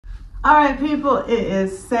All right, people, it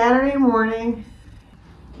is Saturday morning.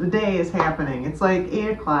 The day is happening. It's like 8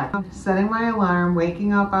 o'clock. I'm setting my alarm,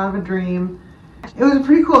 waking up out of a dream. It was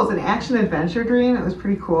pretty cool. It's an action adventure dream. It was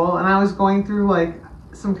pretty cool. And I was going through like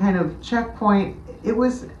some kind of checkpoint. There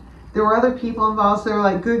were other people involved. So there were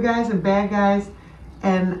like good guys and bad guys.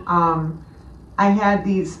 And I had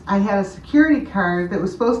a security card that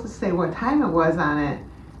was supposed to say what time it was on it,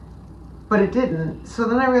 but it didn't. So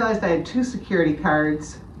then I realized I had two security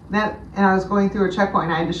cards. And I was going through a checkpoint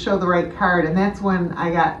and I had to show the right card, and that's when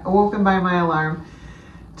I got awoken by my alarm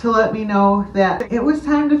to let me know that it was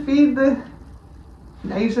time to feed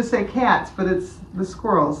I used to say cats, but it's the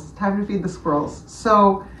squirrels. It's time to feed the squirrels.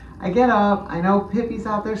 So I get up, I know Pippy's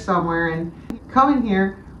out there somewhere, and come in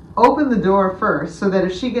here, open the door first so that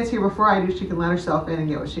if she gets here before I do, she can let herself in and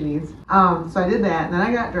get what she needs. So I did that, and then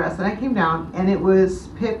I got dressed and I came down, and it was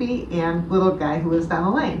Pippy and little guy who lives down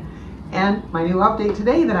the lane. And my new update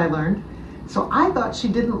today that I learned. So I thought she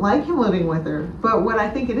didn't like him living with her, but what I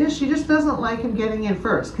think it is, she just doesn't like him getting in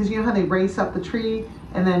first, because you know how they race up the tree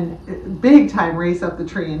and then big time race up the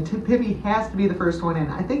tree, and Pippy has to be the first one in.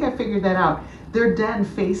 I think I figured that out. Their den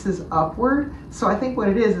faces upward, so I think what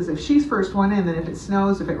it is if she's first one in, then if it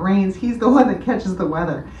snows, if it rains, he's the one that catches the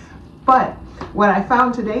weather. But what I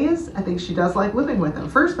found today is I think she does like living with him.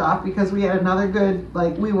 First off, because we had another good,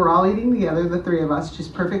 like we were all eating together, the three of us. She's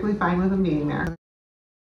perfectly fine with him being there.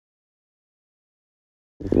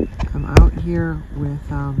 I'm out here with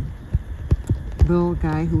little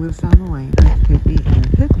guy who lives down the lane with Pippy and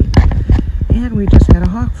Pippy. And we just had a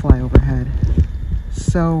hawk fly overhead.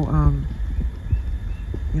 So,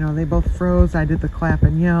 they both froze. I did the clap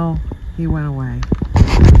and yell. He went away.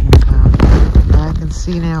 I can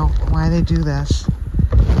see now why they do this.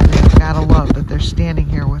 They've got to love that they're standing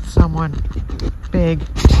here with someone big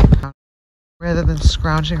rather than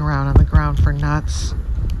scrounging around on the ground for nuts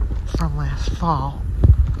from last fall.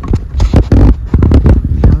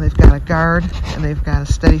 They've got a guard and they've got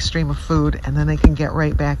a steady stream of food, and then they can get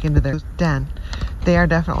right back into their den. They are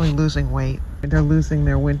definitely losing weight. They're losing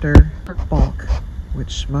their winter bulk,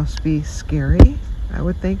 which must be scary, I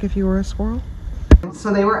would think, if you were a squirrel.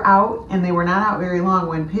 So they were out, and they were not out very long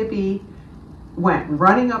when Pippy went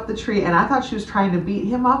running up the tree, and I thought she was trying to beat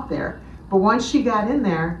him up there. But once she got in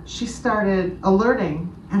there, she started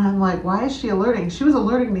alerting, and I'm like, why is she alerting? She was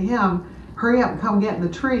alerting to him, hurry up and come get in the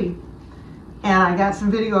tree. And I got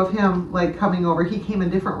some video of him like coming over. He came a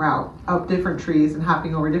different route, up different trees and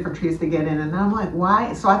hopping over different trees to get in. And I'm like,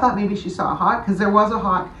 why? So I thought maybe she saw a hawk, because there was a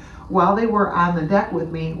hawk. While they were on the deck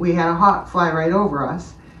with me, we had a hawk fly right over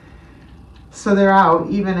us. So they're out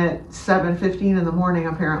even at 7:15 in the morning,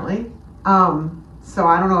 apparently. So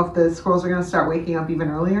I don't know if the squirrels are going to start waking up even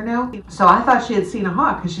earlier now. So I thought she had seen a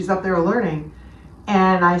hawk because she's up there alerting.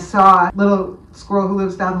 And I saw a little squirrel who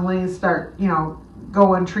lives down the lane start,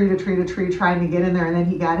 going tree to tree to tree trying to get in there, and then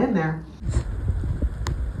he got in there.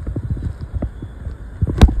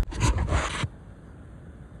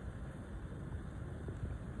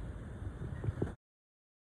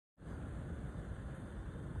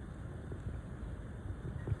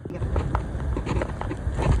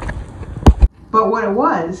 But what it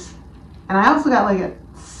was, and I also got like a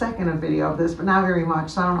second of video of this, but not very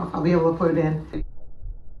much, so I don't know if I'll be able to put it in.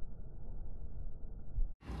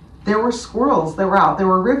 There were squirrels that were out. There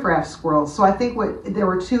were riffraff squirrels. So I think there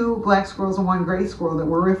were two black squirrels and one gray squirrel that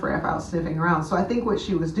were riffraff out sniffing around. So I think what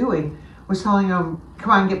she was doing was telling them,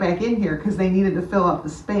 come on, get back in here, because they needed to fill up the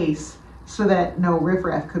space so that no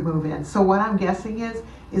riffraff could move in. So what I'm guessing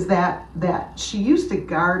is that she used to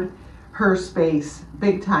guard her space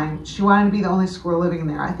big time. She wanted to be the only squirrel living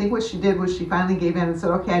there. I think what she did was she finally gave in and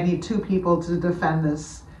said, okay, I need two people to defend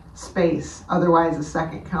this space. Otherwise, a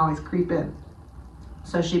second can always creep in.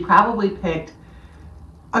 So she probably picked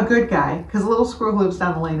a good guy, because a little squirrel who lives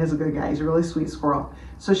down the lane is a good guy. He's a really sweet squirrel.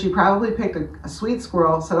 So she probably picked a sweet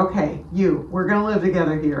squirrel, said, okay, we're going to live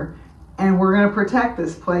together here, and we're going to protect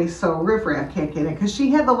this place so riffraff can't get in. Because she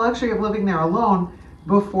had the luxury of living there alone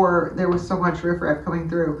before there was so much riffraff coming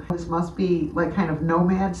through. This must be like kind of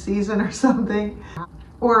nomad season or something.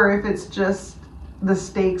 Or if it's just the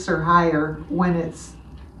stakes are higher when it's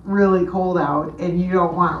really cold out and you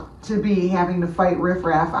don't want to be having to fight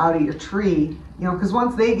riffraff out of your tree, because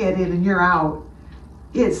once they get in and you're out,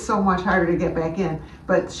 it's so much harder to get back in.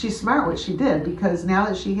 But she's smart what she did, because now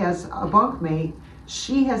that she has a bunkmate,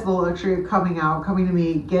 she has the luxury of coming to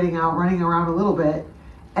me, getting out, running around a little bit,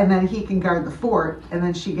 and then he can guard the fort, and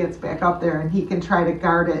then she gets back up there and he can try to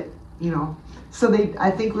guard it, So I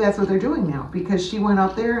think that's what they're doing now, because she went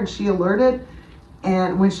up there and she alerted.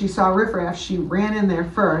 And when she saw riffraff, she ran in there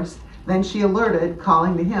first. Then she alerted,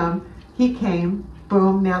 calling to him. He came,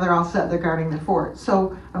 boom, now they're all set, they're guarding the fort.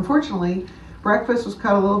 So unfortunately, breakfast was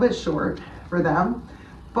cut a little bit short for them,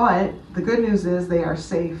 but the good news is they are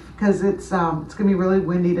safe, because it's going to be really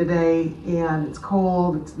windy today, and it's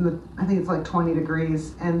cold. It's I think it's like 20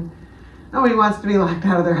 degrees, and nobody wants to be locked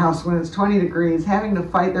out of their house when it's 20 degrees, having to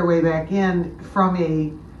fight their way back in from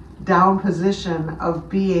a down position of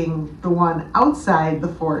being the one outside the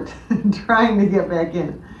fort trying to get back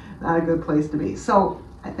in. Not a good place to be. So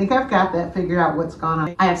I think I've got that figured out, what's going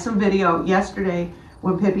on. I have some video yesterday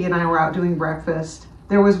when Pippy and I were out doing breakfast.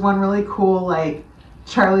 There was one really cool, like,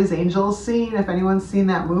 Charlie's Angels scene. If anyone's seen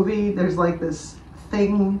that movie, there's like this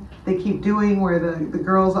thing they keep doing where the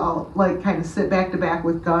girls all like kind of sit back to back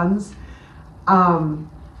with guns.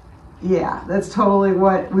 Yeah, that's totally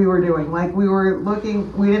what we were doing. Like, we were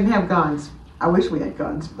looking, we didn't have guns. I wish we had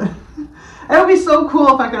guns, but it would be so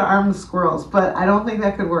cool if I could arm the squirrels, but I don't think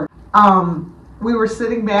that could work. We were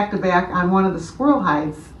sitting back to back on one of the squirrel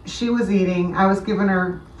hides. She was eating, I was giving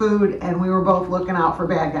her food, and we were both looking out for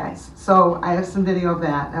bad guys. So I have some video of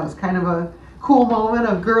that. That was kind of a cool moment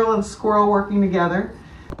of girl and squirrel working together.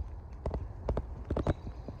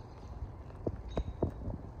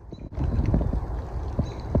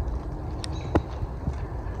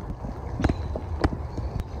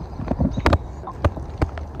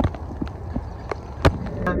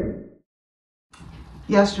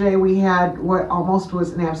 Yesterday we had what almost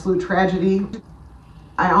was an absolute tragedy.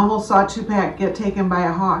 I almost saw Tupac get taken by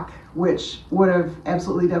a hawk, which would have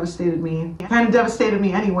absolutely devastated me. Kind of devastated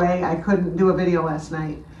me anyway. I couldn't do a video last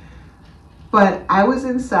night. But I was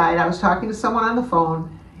inside, I was talking to someone on the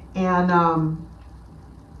phone, and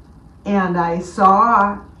I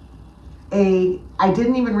saw I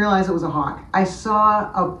didn't even realize it was a hawk. I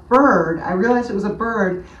saw a bird. I realized it was a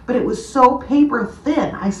bird, but it was so paper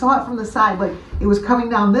thin. I saw it from the side, like it was coming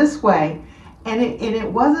down this way, and it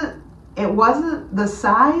wasn't the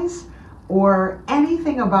size or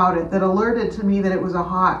anything about it that alerted to me that it was a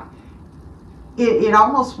hawk. It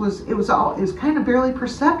almost was. It was kind of barely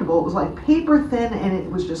perceptible. It was like paper thin, and it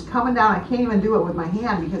was just coming down. I can't even do it with my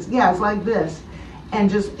hand because it's like this, and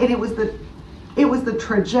it was the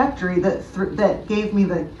trajectory that gave me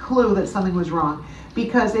the clue that something was wrong.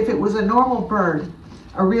 Because if it was a normal bird,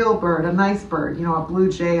 a real bird, a nice bird, you know, a blue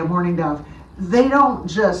jay, a mourning dove, they don't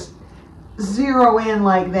just zero in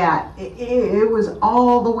like that. It was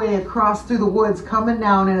all the way across through the woods, coming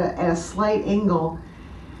down at a slight angle,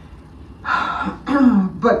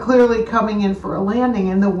 but clearly coming in for a landing.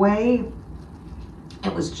 And the way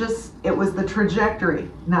it was the trajectory,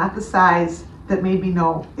 not the size, that made me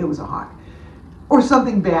know it was a hawk. Or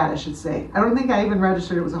something bad, I should say. I don't think I even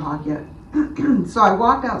registered it was a hawk yet. So I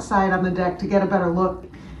walked outside on the deck to get a better look,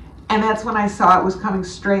 and that's when I saw it was coming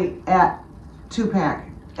straight at Tupac.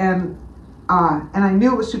 And I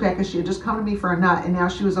knew it was Tupac because she had just come to me for a nut, and now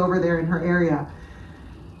she was over there in her area.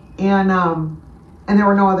 And there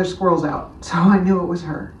were no other squirrels out, so I knew it was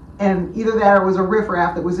her. And either that or it was a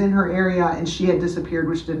riffraff that was in her area and she had disappeared,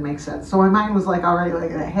 which didn't make sense. So my mind was like, all right,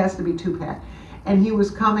 like, it has to be Tupac. And he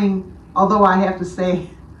was coming. Although I have to say,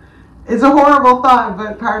 it's a horrible thought,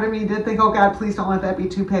 but part of me did think, oh God, please don't let that be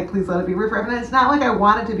Tupac, please let it be riffraff. And it's not like I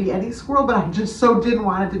wanted to be any squirrel, but I just so didn't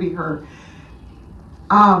want it to be her.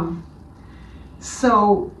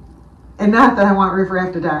 So, and not that I want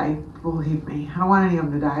riffraff to die, believe me, I don't want any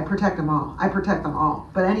of them to die. I protect them all. I protect them all.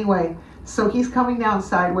 But anyway, so he's coming down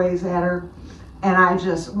sideways at her, and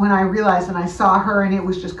when I realized and I saw her and it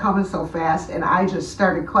was just coming so fast, and I just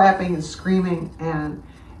started clapping and screaming, and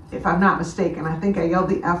if I'm not mistaken, I think I yelled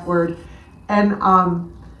the F word, and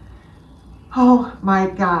oh my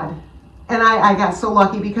God. And I got so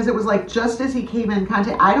lucky because it was like just as he came in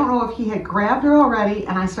contact, I don't know if he had grabbed her already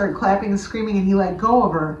and I started clapping and screaming and he let go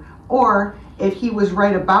of her, or if he was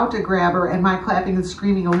right about to grab her and my clapping and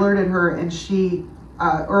screaming alerted her and she,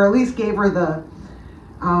 or at least gave her the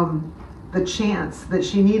chance that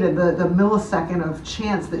she needed, the millisecond of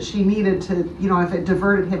chance that she needed to, you know, if it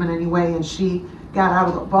diverted him in any way, and she got out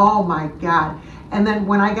of the, oh my God. And then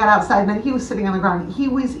when I got outside, then he was sitting on the ground. He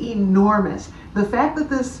was enormous. The fact that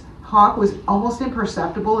this hawk was almost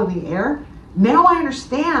imperceptible in the air, now I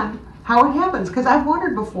understand how it happens, because I've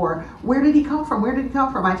wondered before, where did he come from? Where did he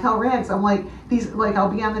come from? I tell Rags, I'm like, I'll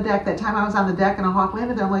be on the deck. That time I was on the deck and a hawk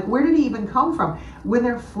landed there, I'm like, where did he even come from? When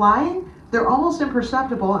they're flying, they're almost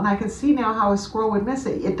imperceptible, and I can see now how a squirrel would miss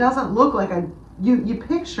it. It doesn't look like you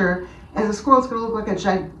picture as a squirrel, it's going to look like a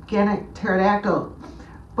gigantic pterodactyl.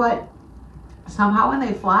 But somehow when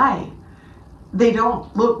they fly, they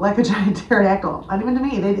don't look like a giant pterodactyl. Not even to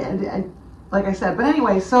me. They like I said. But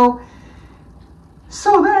anyway, so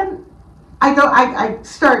then I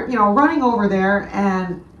start, running over there,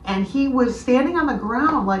 and and he was standing on the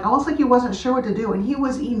ground, like almost like he wasn't sure what to do. And he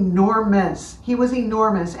was enormous. He was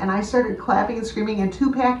enormous. And I started clapping and screaming, and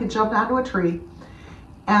Tupac had jumped onto a tree,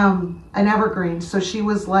 an evergreen. So she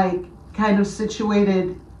was like kind of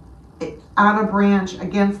situated on a branch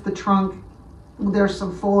against the trunk. There's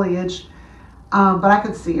some foliage, but I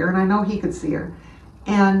could see her, and I know he could see her.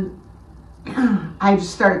 And I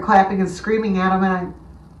just started clapping and screaming at him, and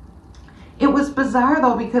it was bizarre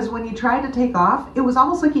though, because when he tried to take off, it was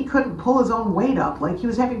almost like he couldn't pull his own weight up. Like he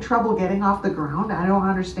was having trouble getting off the ground. I don't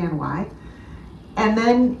understand why. And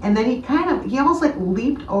then he almost like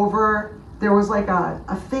leaped over. There was like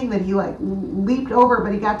a thing that he like leaped over,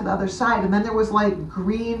 but he got to the other side. And then there was like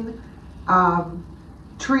green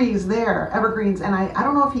trees there, evergreens. And I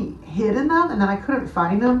don't know if he hid in them, and then I couldn't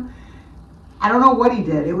find him. I don't know what he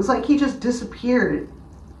did. It was like he just disappeared.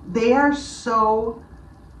 They are so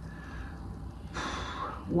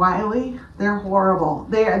wily. They're horrible.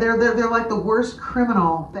 They're like the worst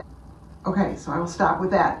criminal. Okay, so I will stop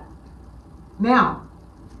with that. Now,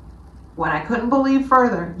 what I couldn't believe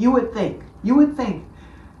further, you would think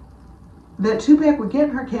that Tupac would get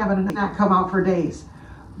in her cabin and not come out for days.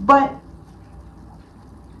 But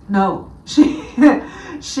no,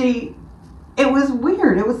 it was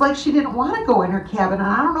weird. It was like she didn't want to go in her cabin. And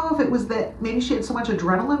I don't know if it was that maybe she had so much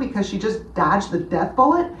adrenaline because she just dodged the death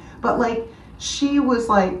bullet, but like she was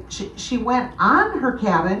like, she went on her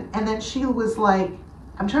cabin, and then she was like,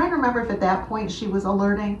 I'm trying to remember if at that point she was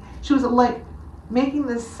alerting, she was like making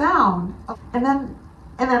this sound, and then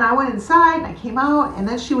I went inside and I came out, and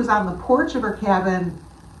then she was on the porch of her cabin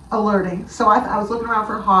alerting. So I was looking around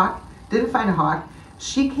for a hawk, didn't find a hawk.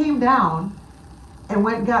 She came down and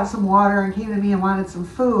went and got some water and came to me and wanted some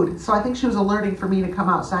food. So I think she was alerting for me to come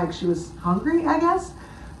outside because she was hungry, I guess.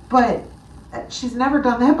 But she's never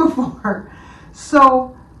done that before.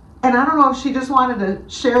 So, and I don't know if she just wanted to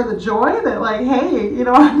share the joy that like, hey, you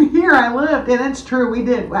know, I'm here, I lived. And it's true, we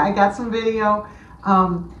did. I got some video.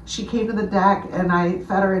 She came to the deck and I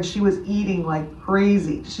fed her, and she was eating like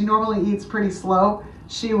crazy. She normally eats pretty slow.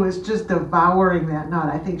 She was just devouring that nut.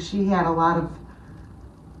 I think she had a lot of,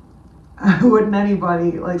 wouldn't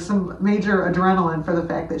anybody, like some major adrenaline for the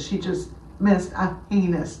fact that she just missed a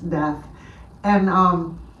heinous death. And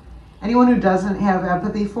anyone who doesn't have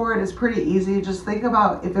empathy for it, it's pretty easy. Just think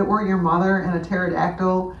about if it were your mother and a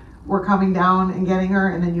pterodactyl were coming down and getting her,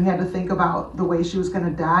 and then you had to think about the way she was going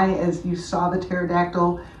to die as you saw the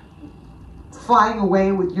pterodactyl flying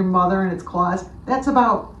away with your mother in its claws. That's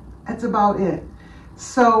about it.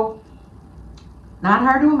 So, not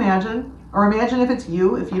hard to imagine. Or imagine if it's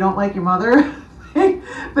you, if you don't like your mother.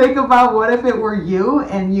 Think about what if it were you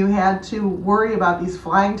and you had to worry about these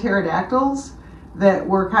flying pterodactyls that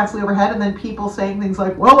were constantly overhead, and then people saying things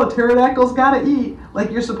like, well, a pterodactyl's gotta eat. Like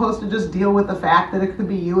you're supposed to just deal with the fact that it could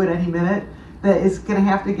be you at any minute that is gonna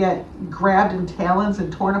have to get grabbed in talons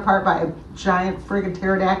and torn apart by a giant friggin'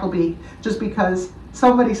 pterodactyl beak just because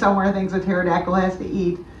somebody somewhere thinks a pterodactyl has to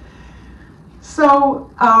eat. So,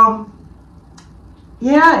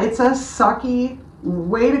 yeah, it's a sucky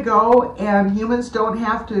way to go, and humans don't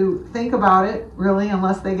have to think about it, really,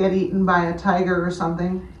 unless they get eaten by a tiger or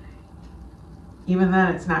something. Even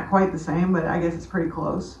then, it's not quite the same, but I guess it's pretty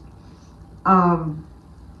close.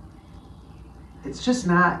 It's just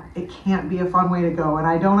not, it can't be a fun way to go, and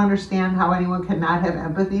I don't understand how anyone can not have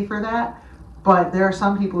empathy for that, but there are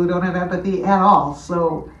some people who don't have empathy at all,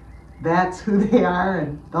 so that's who they are,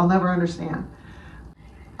 and they'll never understand.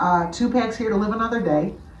 Tupac's here to live another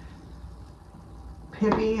day.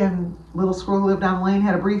 Pippy and little squirrel who lived down the lane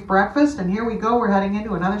had a brief breakfast, and here we go, we're heading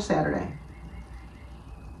into another Saturday.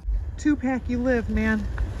 Tupac, you lived, man.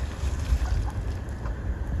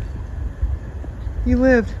 You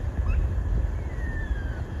lived.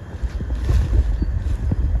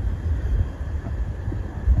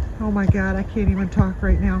 Oh my God, I can't even talk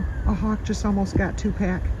right now. A hawk just almost got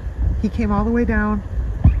Tupac. He came all the way down.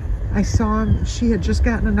 I saw him, she had just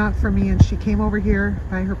gotten a nut from me, and she came over here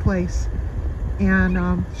by her place,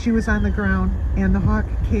 and she was on the ground, and the hawk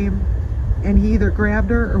came, and he either grabbed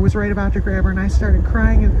her or was right about to grab her, and I started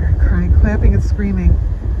crying, clapping and screaming,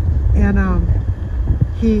 and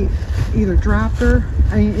he either dropped her,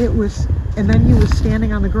 and then he was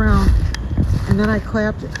standing on the ground, and then I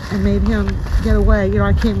clapped and made him get away. You know,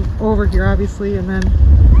 I came over here obviously, and then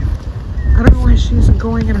I don't know why she isn't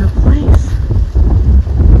going in her place.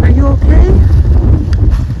 Are you okay?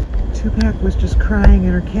 Tupac was just crying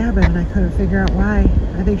in her cabin, and I couldn't figure out why.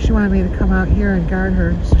 I think she wanted me to come out here and guard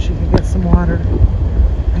her so she could get some water.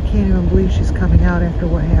 I can't even believe she's coming out after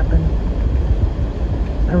what happened.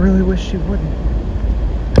 I really wish she wouldn't.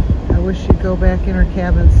 I wish she'd go back in her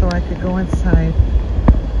cabin so I could go inside.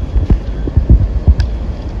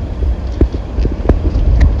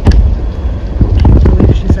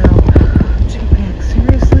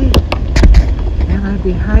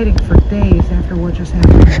 hiding for days after what just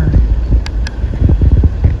happened to her.